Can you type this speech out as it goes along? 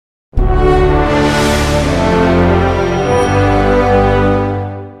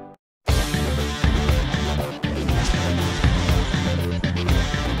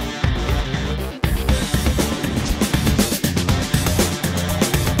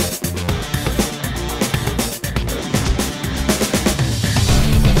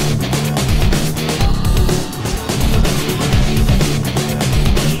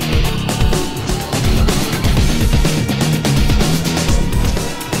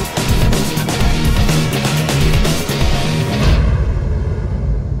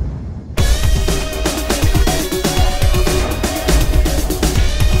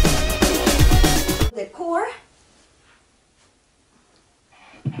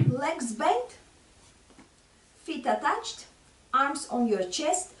legs bent, feet attached, arms on your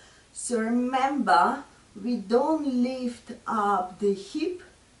chest. So remember, we don't lift up the hip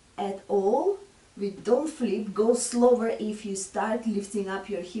at all. We don't flip. Go slower if you start lifting up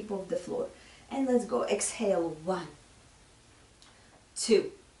your hip off the floor. And let's go. Exhale. 1,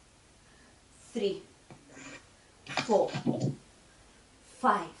 2, 3, 4,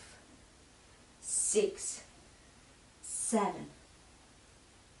 5, 6, 7,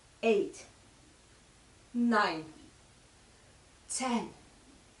 8, 9, 10.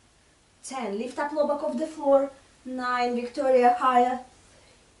 10. Lift up low back of the floor. 9. Victoria, higher.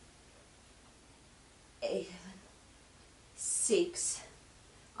 8, 6.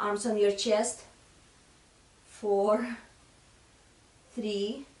 Arms on your chest. 4,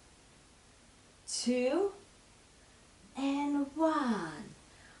 3, 2, and 1.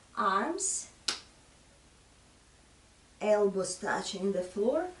 Arms, elbows touching the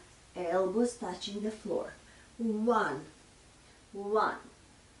floor, elbows touching the floor. 1, 1,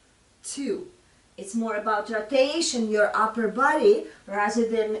 2. It's more about rotation, your upper body, rather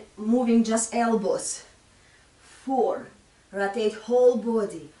than moving just elbows. 4. Rotate whole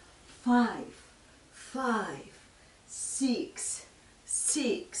body. 5, 5, 6,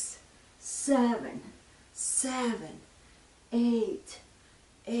 6, 7, 7, 8,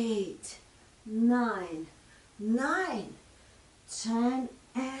 8, 9, 9, 10,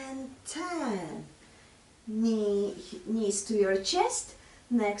 and 10. Knees to your chest.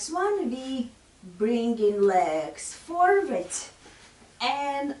 Next one, we bring in legs forward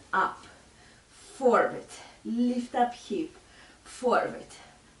and up. Forward, lift up hip. Forward,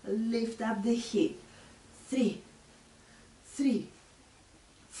 lift up the hip. 3, 3,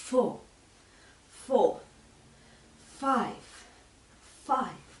 4, 4, 5, 5,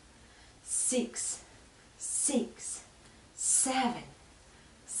 6, 6, 7,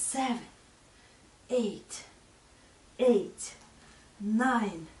 7, 8, 8,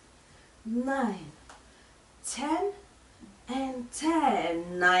 9, 9, 10, and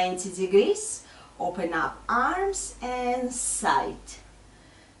 10. 90 degrees. Open up arms and side,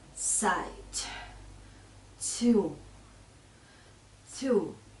 side. 2,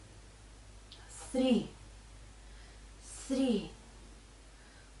 2, 3, 3,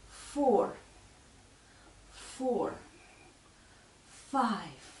 4, 4, 5,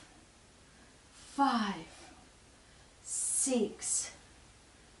 5, 6,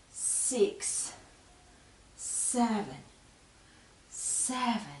 6, 7,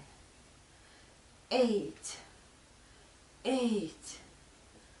 7, 8, 8,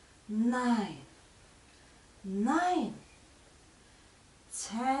 9, 9,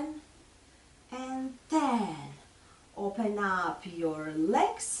 10, and 10. Open up your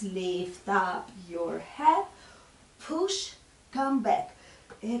legs, lift up your head, push, come back.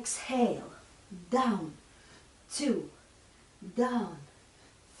 Exhale, down, 2, down,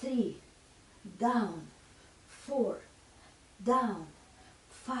 3, down, 4, down,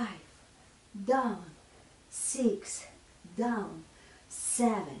 5, down, 6, down,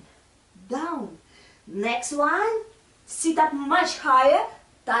 7, down. Next one, sit up much higher,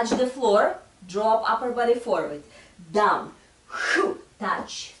 touch the floor, drop upper body forward, down,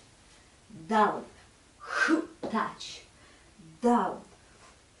 touch, down, touch, down.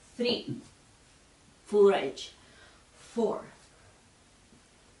 3, full range. 4,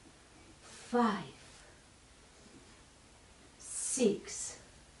 5, 6,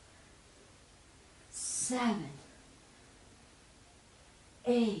 7,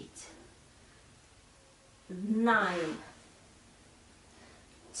 8, 9,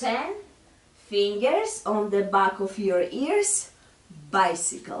 10. Fingers on the back of your ears,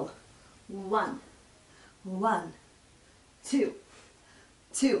 bicycle. 1, 1, 2,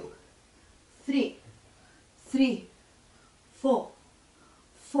 2, 3, 3, 4,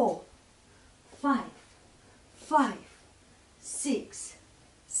 4, 5, 5, 6,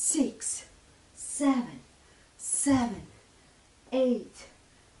 6, 7, 7, 8,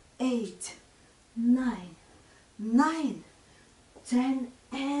 8, 9, 9, 10,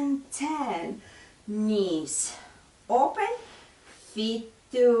 and 10. Knees open, feet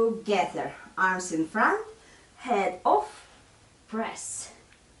together, arms in front, head off, press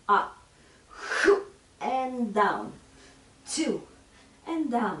up, and down, 2, and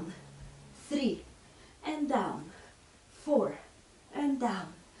down, 3, and down, 4, and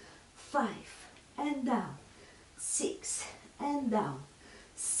down, 5, and down, 6, and down,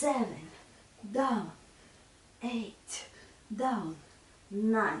 7, down, 8, down,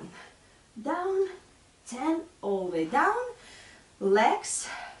 9, down, 10, all the way down. Legs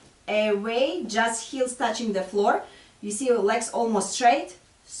away, just heels touching the floor. You see your legs almost straight,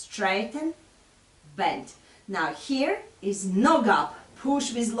 straighten, bend. Now here is no gap.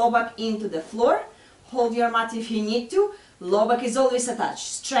 Push with low back into the floor. Hold your mat if you need to. Low back is always attached.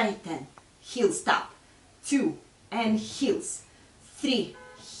 Straighten, heels tap. 2 and heels. 3,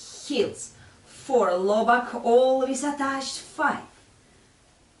 heels. 4, low back always attached. 5,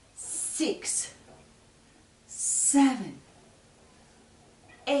 6, 7,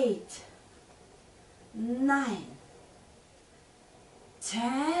 8, 9,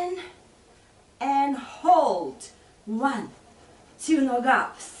 10, and hold. 1, 2, no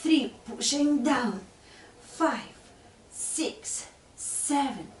gap. 3, pushing down. 5, 6,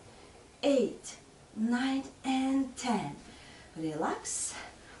 7, 8, 9, and 10. Relax.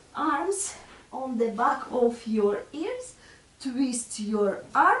 Arms on the back of your ears. Twist your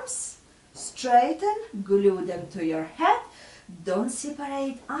arms. Straighten. Glue them to your head. Don't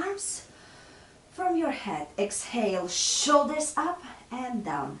separate arms from your head. Exhale, shoulders up and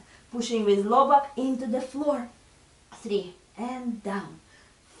down. Pushing with low back into the floor. 3 and down.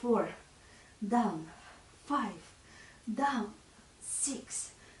 4, down. 5, down.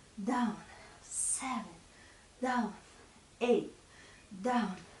 6, down. 7, down. 8,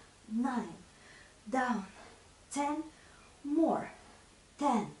 down. 9, down. 10, more.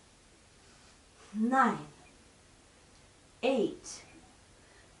 10, 9, 8,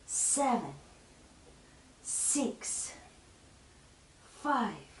 7, 6,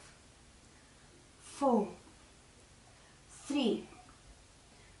 5, 4, 3,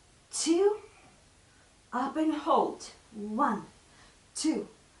 2, up and hold. 1, 2,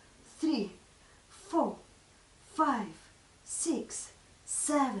 3, 4, 5, 6,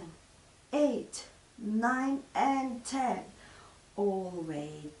 7, 8, 9, and 10. All the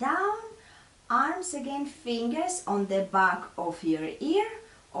way down. Arms again, fingers on the back of your ear.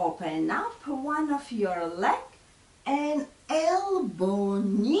 Open up one of your leg and elbow,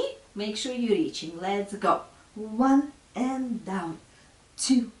 knee. Make sure you're reaching. Let's go. 1 and down.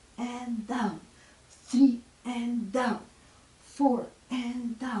 2 and down. 3 and down. 4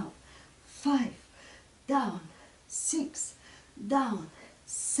 and down. 5 down. 6 down.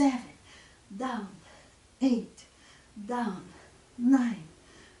 7 down. 8 down. 9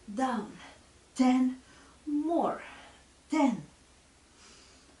 down. 10 more. 10,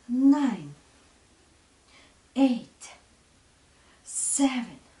 9, 8, 7,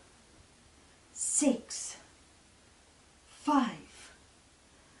 6, 5,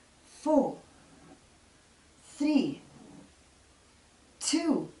 4, 3,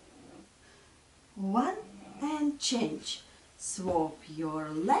 2, 1, and change. Swap your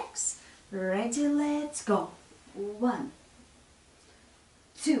legs. Ready, let's go. 1,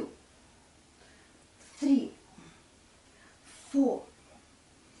 2, 3, 4,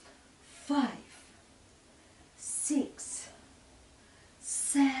 5, 6,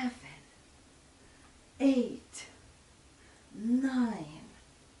 7, 8, 9,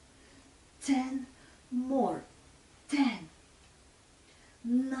 10, more. 10,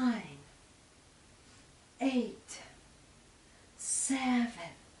 9, 8, 7,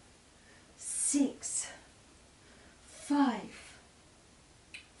 6, 5,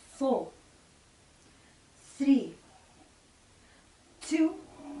 4, 3, 2,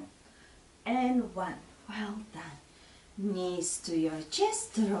 and 1. Well done. Knees to your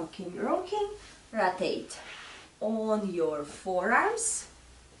chest, rocking, rocking. Rotate on your forearms.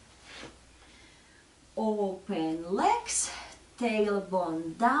 Open legs,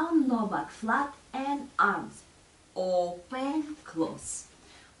 tailbone down, low back flat, and arms. Open, close.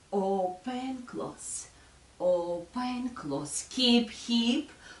 Open, close. Open, close. Keep hip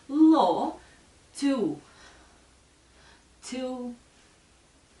low. 2, 2,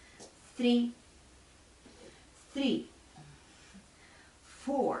 3, 3,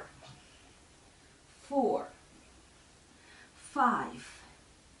 4, 4, 5,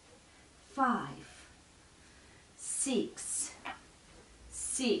 5, 6,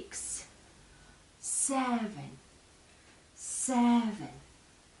 6, 7, 7,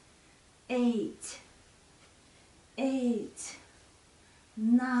 8, 8,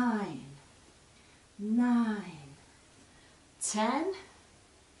 9, 9, 10,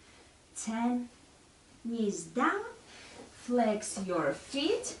 10, knees down, flex your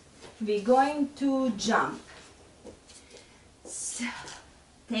feet. We're going to jump. So,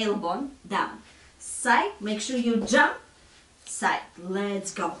 tailbone down. Side, make sure you jump. Side,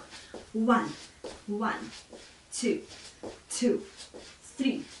 let's go. 1, 1, 2, 2,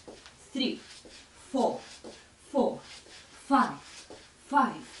 3, 3, 4, 4, 5,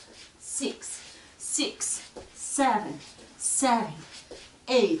 5, 6, 6, 7, 7,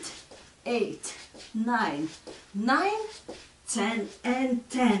 8, 8, 9, 9, 10 and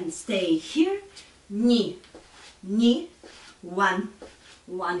 10. Stay here. Knee, knee. 1,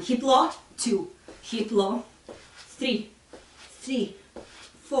 1. Hip low. 2, hip low. 3, 3,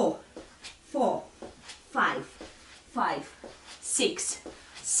 4, 4, 5, 5, 6,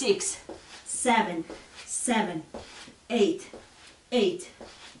 6, 7, 7, 8, 8,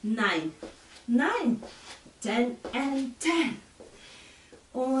 9, 9, 10 and 10.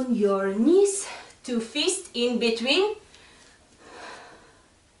 On your knees, 2 fists in between.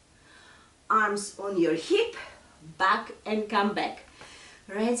 Arms on your hip, back and come back.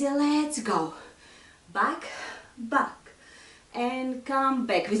 Ready, let's go. Back, back, and come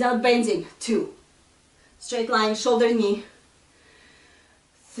back without bending. 2. Straight line, shoulder, knee.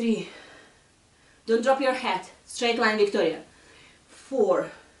 3. Don't drop your head. Straight line, Victoria.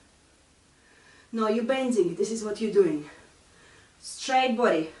 4. No, you're bending. This is what you're doing. Straight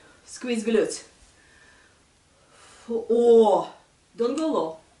body. Squeeze glutes. 4. Oh, don't go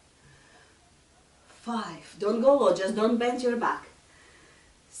low. 5. Don't go low. Just don't bend your back.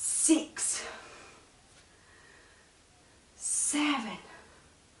 6. 7.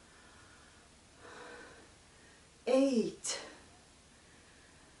 8.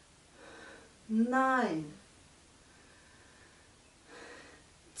 9.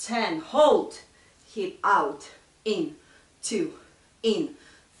 10. Hold. Hip out. In. 2. In.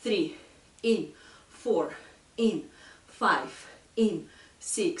 3. In. 4. In. 5. In.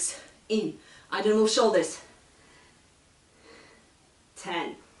 6. In. I don't move shoulders.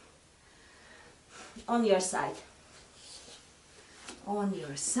 10. On your side. On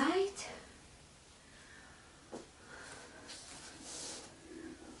your side.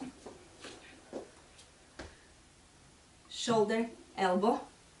 Shoulder, elbow,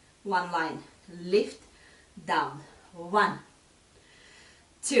 one line. Lift, down. 1,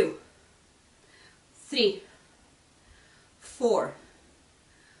 2, 3, 4,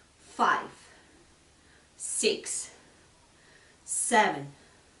 5, 6, 7,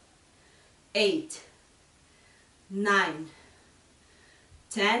 8, 9,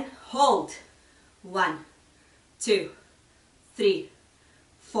 10. Hold. 1, 2, 3,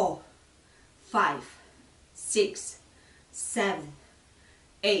 4, 5, 6, 7,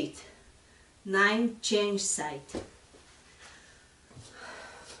 8, 9. Change side.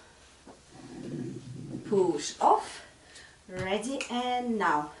 Push off. Ready, and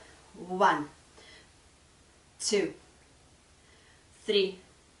now. 1, 2, 3,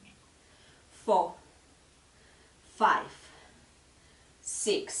 4, 5,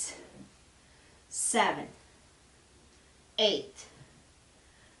 6, 7, 8,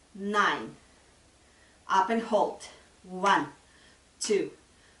 9. Up and hold. 1, 2,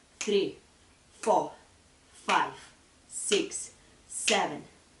 3, 4, 5, 6, 7,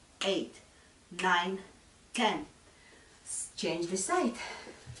 8, 9, 10. Change the side.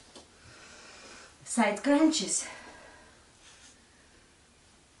 Side crunches.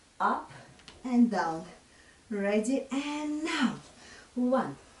 Up and down. Ready, and now.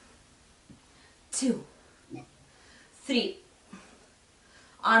 1, 2, 3.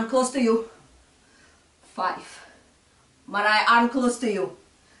 Arm close to you. 5. Mariah, arm close to you.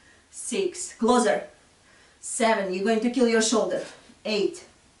 6. Closer. 7. You're going to kill your shoulder. 8.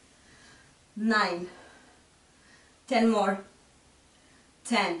 9. 10 more.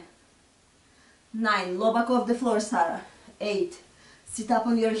 10. 9. Low back off the floor, Sarah. 8. Sit up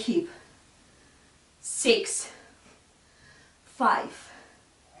on your hip. 6. 5.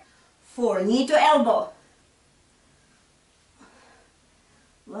 4. Knee to elbow.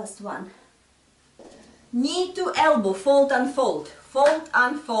 Last one. Knee to elbow. Fold, unfold. Fold,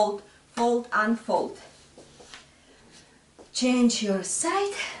 unfold. Fold, unfold. Change your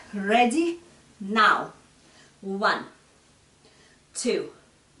side. Ready? Now. 1, 2,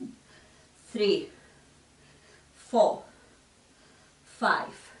 3, 4,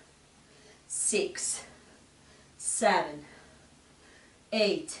 5, 6, 7,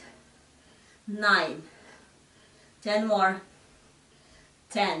 8, 9, 10 more.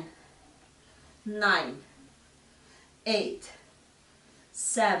 10, 9, 8,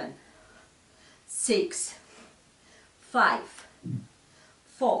 7, 6, 5,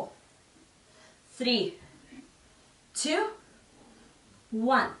 4, 3, 2,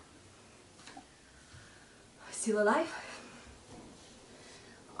 1. Still alive?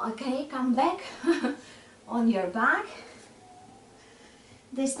 Okay, come back on your back.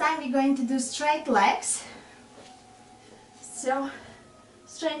 This time we're going to do straight legs. So,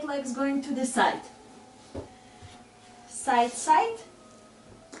 straight legs going to the side. Side, side.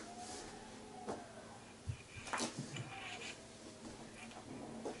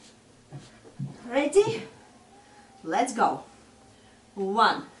 Ready? Let's go.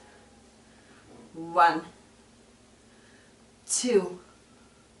 1, 1, 2,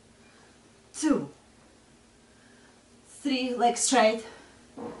 2, 3, legs straight,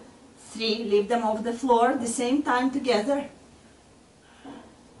 3, lift them off the floor, the same time together,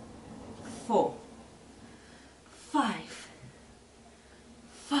 4, 5,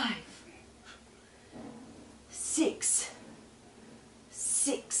 5, 6,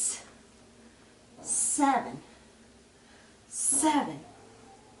 6, 7, 7,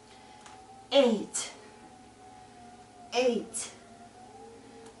 8, 8,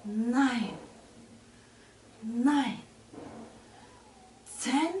 9, 9,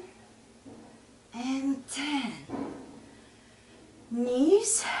 10, and 10.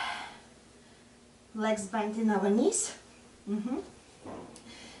 Knees, legs bent in our knees.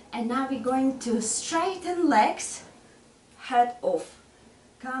 And now we're going to straighten legs, head off.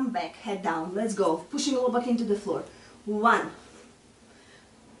 Come back, head down. Let's go. Pushing all back into the floor. 1,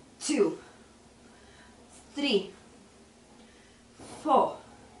 2, 3, 4,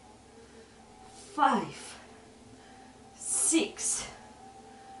 5, 6,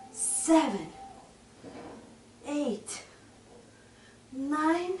 7, 8,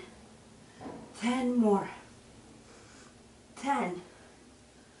 9, 10 more. 10,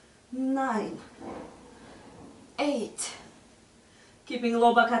 9, 8. Keeping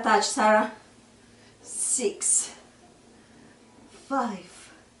low back attached, Sarah. 6,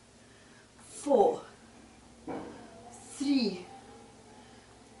 5, 4, 3,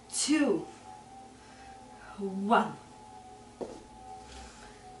 2, 1.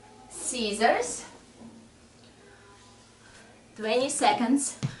 Scissors. 20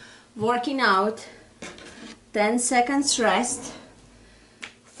 seconds working out, 10 seconds rest,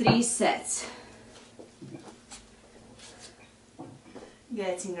 3 sets.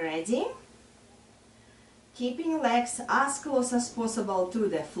 Getting ready. Keeping legs as close as possible to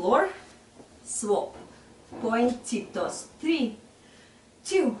the floor. Swap. Point tiptoes. 3,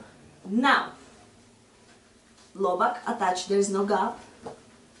 2, now. Low back attached, there is no gap.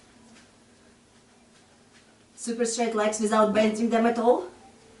 Super straight legs without bending them at all.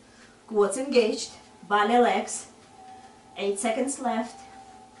 Quads engaged. Ballet legs. 8 seconds left.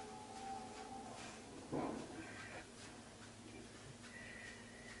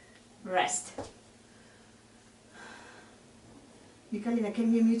 Rest. Mikalina,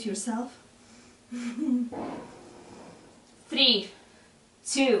 can you mute yourself? 3,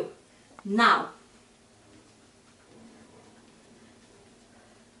 2, now.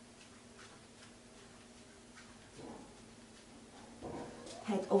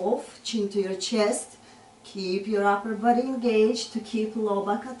 Head off, chin to your chest. Keep your upper body engaged to keep low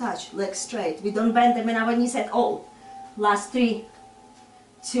back attached. Legs straight. We don't bend them in our knees at all. Last 3,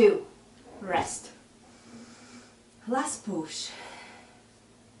 2, rest. Last push.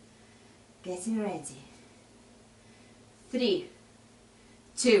 Getting ready. 3,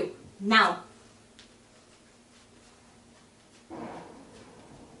 2, now.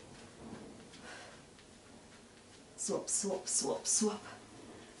 Swap, swap, swap, swap.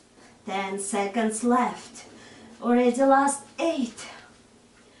 10 seconds left. Already last 8,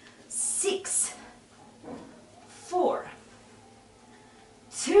 6, 4,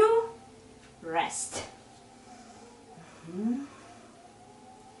 2, rest.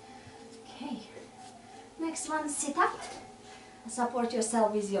 Okay. Next one, sit up. Support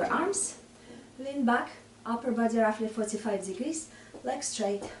yourself with your arms. Lean back, upper body roughly 45 degrees. Legs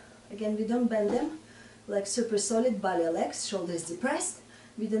straight. Again, we don't bend them. Legs super solid, ballet legs, shoulders depressed.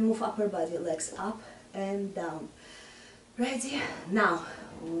 We then move upper body, legs up and down. Ready? Now,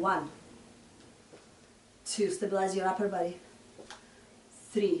 1, 2, stabilize your upper body.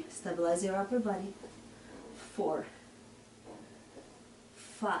 3, stabilize your upper body. 4,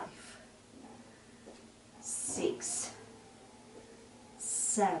 5, 6,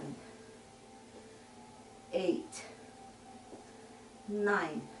 7, 8,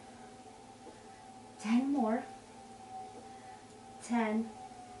 9, 10 more. 10,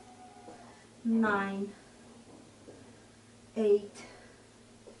 9, 8,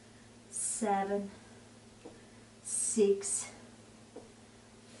 7, 6,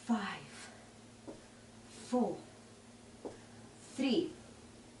 5, 4, 3,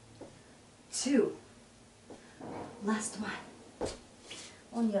 2, last one.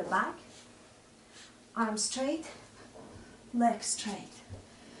 On your back, arms straight, legs straight.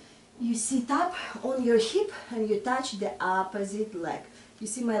 You sit up on your hip and you touch the opposite leg. You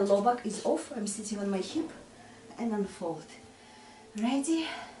see my low back is off, I'm sitting on my hip and unfold. Ready?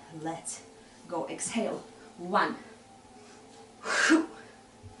 Let's go. Exhale. 1,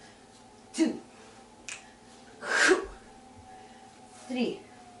 2, 3,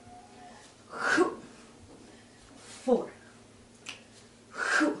 4,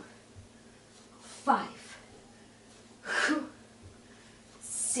 5,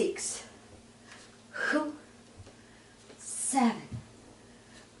 6, 7,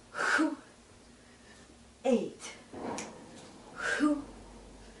 8,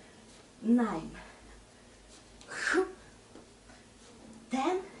 9,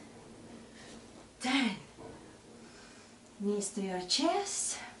 10. Turn. Knees to your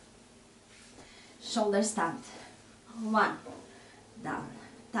chest. Shoulders stand. 1. Down.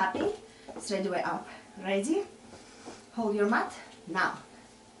 Tapping. Straight away up. Ready? Hold your mat. Now.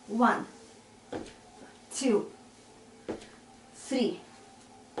 1, 2, 3,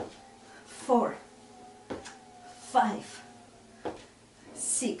 4, 5,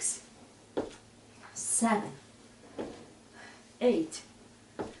 6, 7, 8,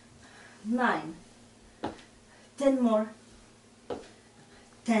 9, 10 more.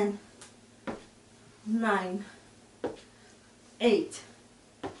 10, 9, 8,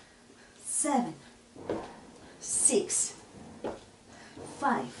 7, 6,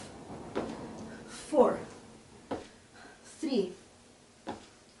 5, 4, 3,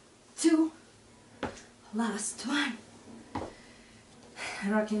 2, last one.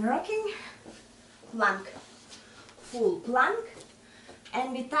 Rocking, rocking, plank, full plank,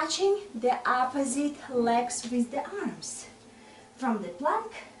 and we're touching the opposite legs with the arms. From the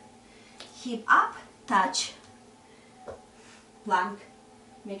plank, hip up, touch, plank.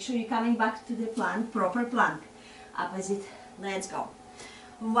 Make sure you're coming back to the plank, proper plank. Opposite, let's go.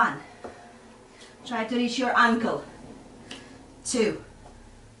 1, try to reach your ankle. 2,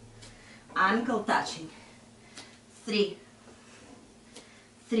 ankle touching. 3,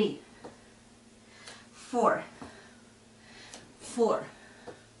 4,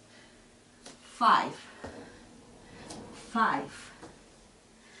 5,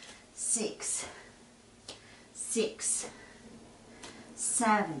 6,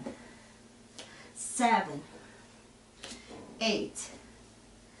 7,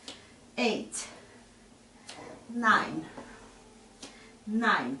 8, 9,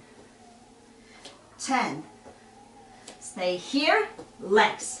 10. Stay here,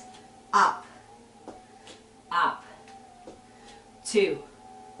 legs up, up, 2,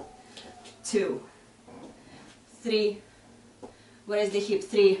 3, where is the hip?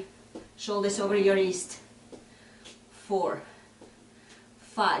 3, shoulders over your wrist, 4,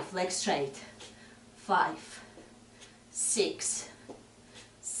 5, legs straight, 5, 6,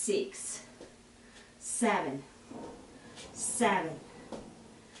 7,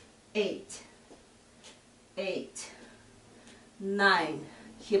 8, 9,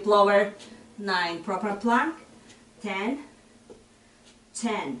 hip lower, 9, proper plank, 10,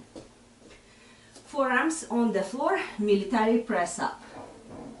 forearms on the floor, military press up,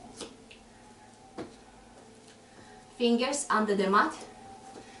 fingers under the mat,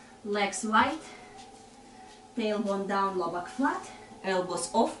 legs wide, tailbone down, low back flat, elbows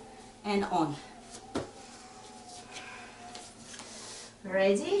off and on.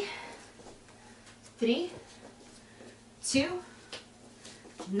 Ready? 3, 2,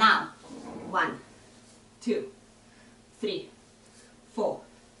 now. 1, 2, 3, 4,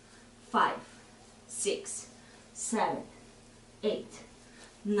 5, 6, 7, 8,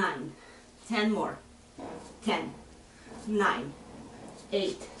 9, 10 more. 10, 9,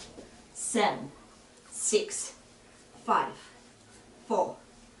 8, 7, 6, 5, 4,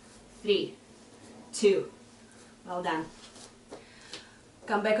 3, 2. Well done.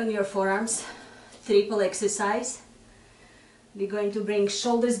 Come back on your forearms. Triple exercise. We're going to bring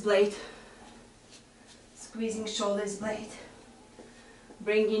shoulders blade. Squeezing shoulders blade.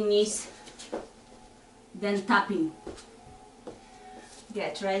 Bringing knees. Then tapping.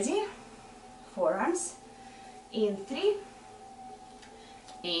 Get ready. Forearms. In 3.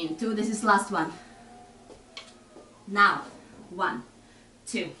 In 2. This is last one. Now. 1,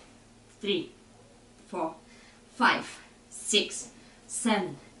 2, 3, 4, 5, 6,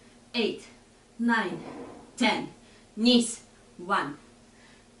 7, 8, 9, 10. Knees. 1,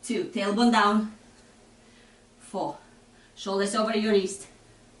 2, tailbone down. 4, shoulders over your wrist.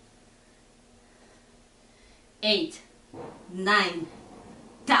 8, 9,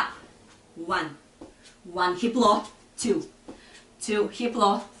 tap. 1, 1 hip low. 2, 2 hip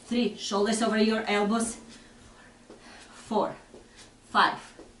low. 3, shoulders over your elbows. 4, 5,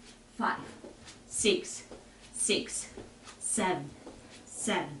 6, 7,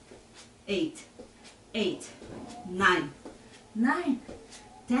 8, 9,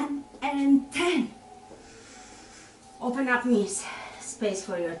 10, and 10. Open up knees, space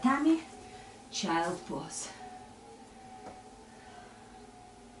for your tummy, child pose.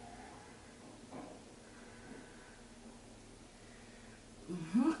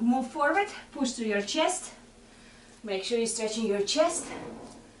 Move forward, push through your chest. Make sure you're stretching your chest.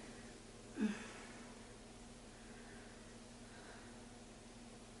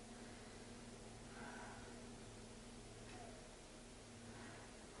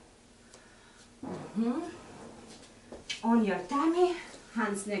 On your tummy,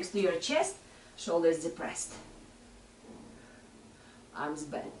 hands next to your chest, shoulders depressed. Arms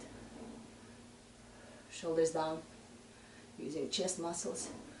bent. Shoulders down. Using chest muscles.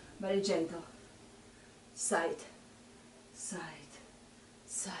 Very gentle. Side, side,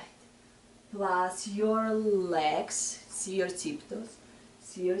 side. Plus your legs. See your tiptoes.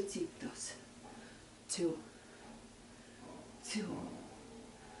 See your tiptoes. 2, 2,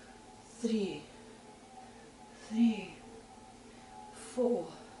 3, 3, 4,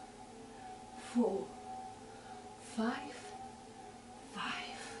 4, 5, 5.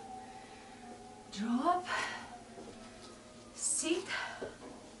 Drop. Sit.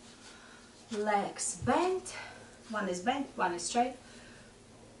 Legs bent. One is bent, one is straight.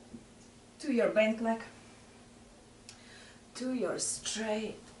 To your bent leg. To your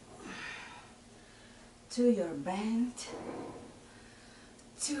straight. To your bent.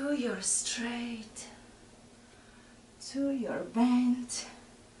 To your straight. To your bent.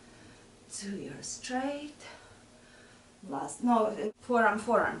 To your straight. Last, no, forearm,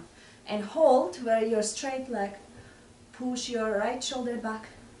 forearm. And hold where your straight leg. Push your right shoulder back.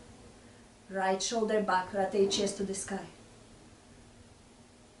 Right shoulder back, rotate chest to the sky.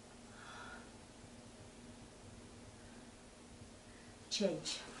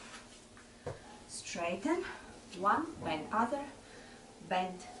 Change. Straighten. One, bend other.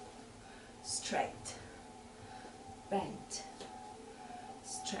 Bend. Straight. Bend.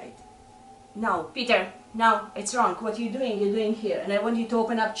 Straight. No, Peter, no, it's wrong. What you're doing here. And I want you to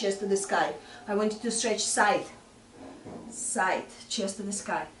open up chest to the sky. I want you to stretch side. Side, chest to the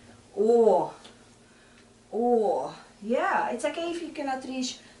sky. Oh, yeah, it's okay if you cannot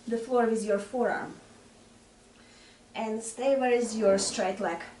reach the floor with your forearm. And stay where is your straight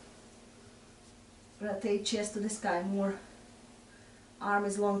leg. Rotate chest to the sky more. Arm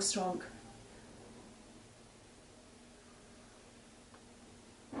is long, strong.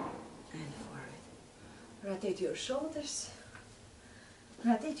 And forward. Rotate your shoulders.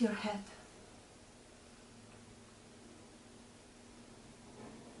 Rotate your head.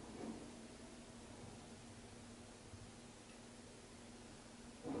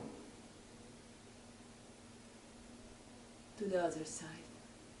 To the other side.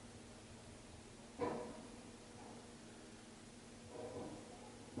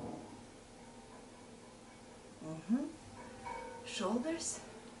 Shoulders,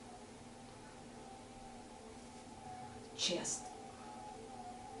 chest,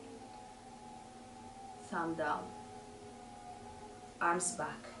 thumb down, arms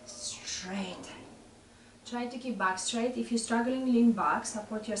back, straight. Try to keep back straight. If you're struggling, lean back,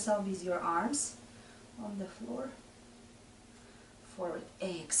 support yourself with your arms on the floor. Forward,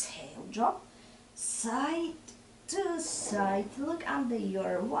 exhale, drop, side to side, look under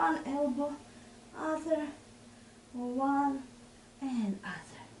your one elbow, other, one and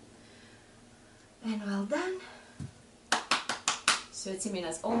other. And well done. 30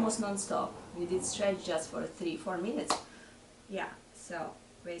 minutes, almost non-stop. We did stretch just for 3-4 minutes. Yeah, so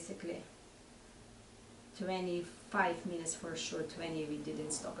basically 25 minutes for sure, 20 we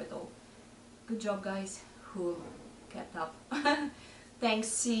didn't stop at all. Good job guys who kept up. Thanks,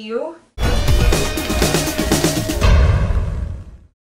 see you.